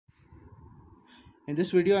In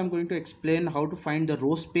this video, I'm going to explain how to find the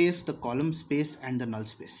row space, the column space, and the null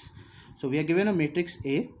space. So we are given a matrix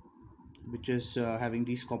A, which is having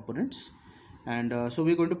these components, and so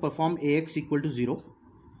we're going to perform AX equal to 0.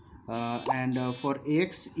 For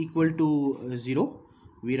AX equal to 0,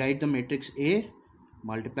 we write the matrix A,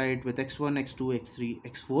 multiply it with x1, x2, x3,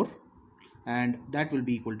 x4, and that will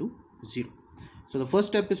be equal to 0. So the first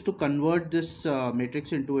step is to convert this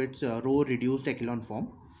matrix into its row reduced echelon form.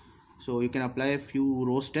 So you can apply a few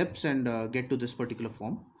row steps and get to this particular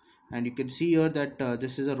form, and you can see here that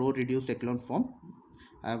this is a row reduced echelon form.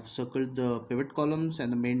 I have circled the pivot columns,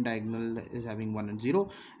 and the main diagonal is having 1 and 0,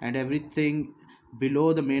 and everything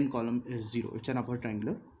below the main column is 0. It's an upper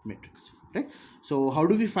triangular matrix, right? So how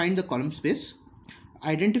do we find the column space?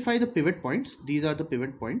 Identify the pivot points. These are the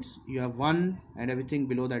pivot points. You have 1 and everything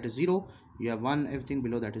below that is 0. You have 1, everything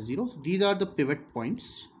below that is 0. So these are the pivot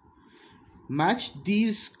points. Match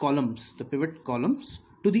these columns, the pivot columns,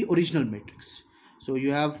 to the original matrix. So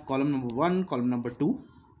you have column number 1, column number 2,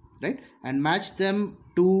 right? And match them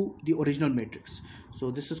to the original matrix.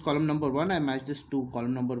 So this is column number 1. I match this to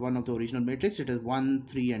column number 1 of the original matrix. It is 1,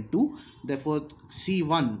 3, and 2. Therefore,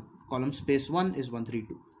 C1, column space 1 is 1, 3,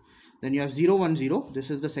 2. Then you have 0, 1, 0. This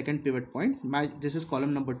is the second pivot point. This is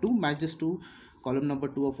column number 2. Match this to column number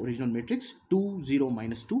 2 of original matrix. 2, 0,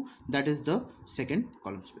 minus 2. That is the second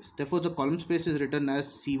column space. Therefore, the column space is written as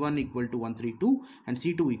C1 equal to 1, 3, 2 and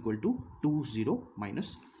C2 equal to 2, 0,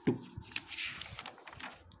 minus 2.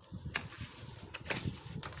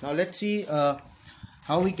 Now let's see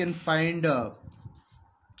how we can find the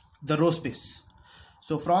row space.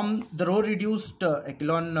 So from the row reduced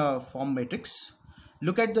echelon form matrix,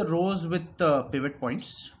 look at the rows with pivot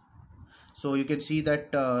points. So you can see that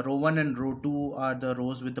row 1 and row 2 are the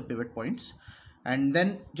rows with the pivot points, and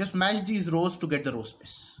then just match these rows to get the row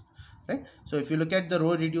space, right? So if you look at the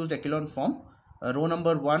row reduced echelon form, row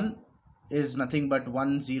number 1 is nothing but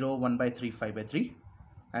 1, 0, 1 by 3, 5 by 3,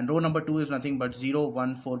 and row number 2 is nothing but 0,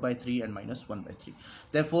 1, 4 by 3, and minus 1 by 3.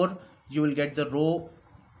 Therefore, you will get the row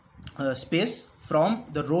space from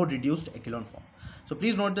the row reduced echelon form. So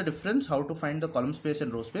please note the difference, how to find the column space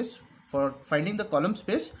and row space. For finding the column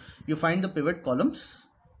space, you find the pivot columns,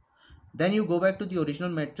 then you go back to the original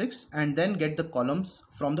matrix and then get the columns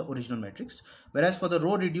from the original matrix. Whereas for the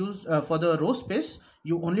row reduced, for the row space,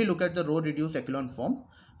 you only look at the row reduced echelon form,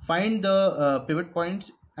 find the pivot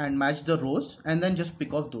points and match the rows, and then just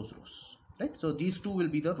pick off those rows, right? So these two will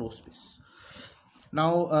be the row space.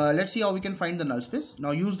 Now let's see how we can find the null space.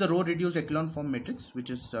 Now use the row reduced echelon form matrix, which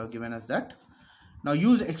is given as that. Now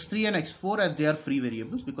use x3 and x4 as they are free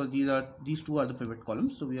variables, because these two are the pivot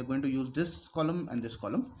columns. So we are going to use this column and this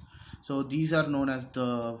column. So these are known as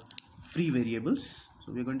the free variables.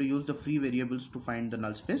 So we are going to use the free variables to find the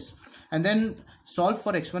null space, and then solve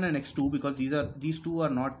for x1 and x2, because these two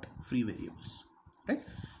are not free variables, right?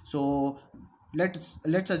 So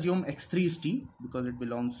let's assume x3 is t because it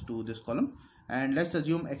belongs to this column, and let's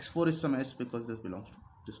assume x4 is some s because this belongs to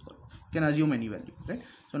this column. You can assume any value, right?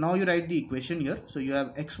 So now you write the equation here. So you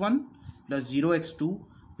have x1 plus 0 x2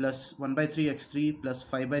 plus 1 by 3 x3 plus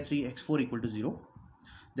 5 by 3 x4 equal to 0.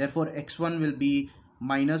 Therefore x1 will be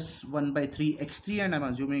minus 1 by 3 x3, and I'm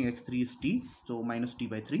assuming x3 is t, so minus t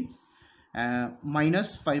by 3,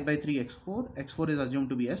 minus 5 by 3 x4. x4 is assumed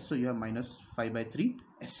to be s, so you have minus 5 by 3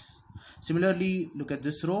 s. Similarly, look at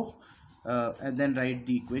this row and then write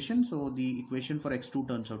the equation. So the equation for x2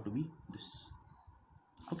 turns out to be this.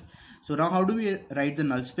 Okay. So now how do we write the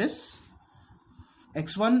null space?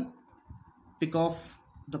 x1, pick off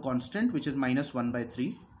the constant, which is minus 1 by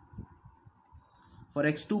 3. For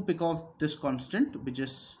x2, pick off this constant, which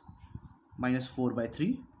is minus 4 by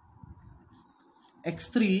 3.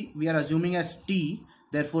 x3 we are assuming as t,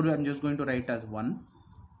 therefore I'm just going to write as 1,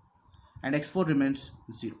 and x4 remains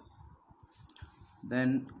 0.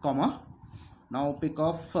 Then comma. Now pick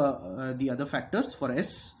off the other factors. For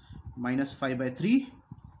s, minus 5 by 3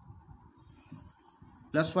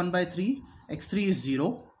 plus 1 by 3, x3 is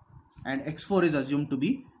 0 and x4 is assumed to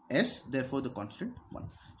be s, therefore the constant 1.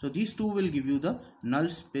 So these two will give you the null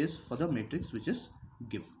space for the matrix which is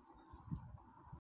given.